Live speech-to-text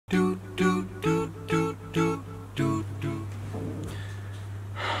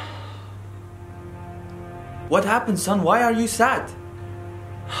What happened, son? Why are you sad?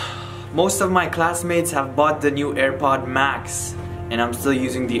 Most of my classmates have bought the new Airpods Max, and I'm still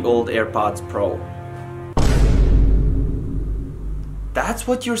using the old AirPods Pro. That's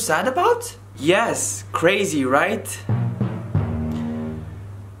what you're sad about? Yes, crazy, right?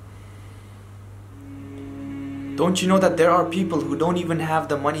 Don't you know that there are people who don't even have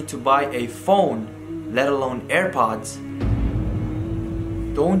the money to buy a phone, let alone AirPods?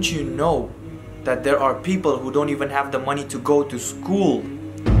 Don't you know that there are people who don't even have the money to go to school?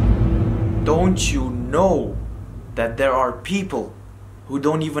 Don't you know that there are people who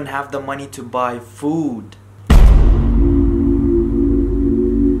don't even have the money to buy food?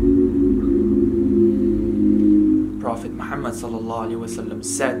 Prophet Muhammad ﷺ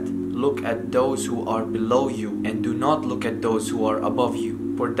said, "Look at those who are below you and do not look at those who are above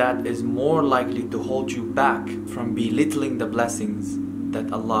you, for that is more likely to hold you back from belittling the blessings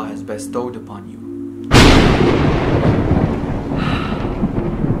that Allah has bestowed upon you."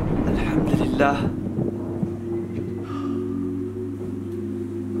 Alhamdulillah.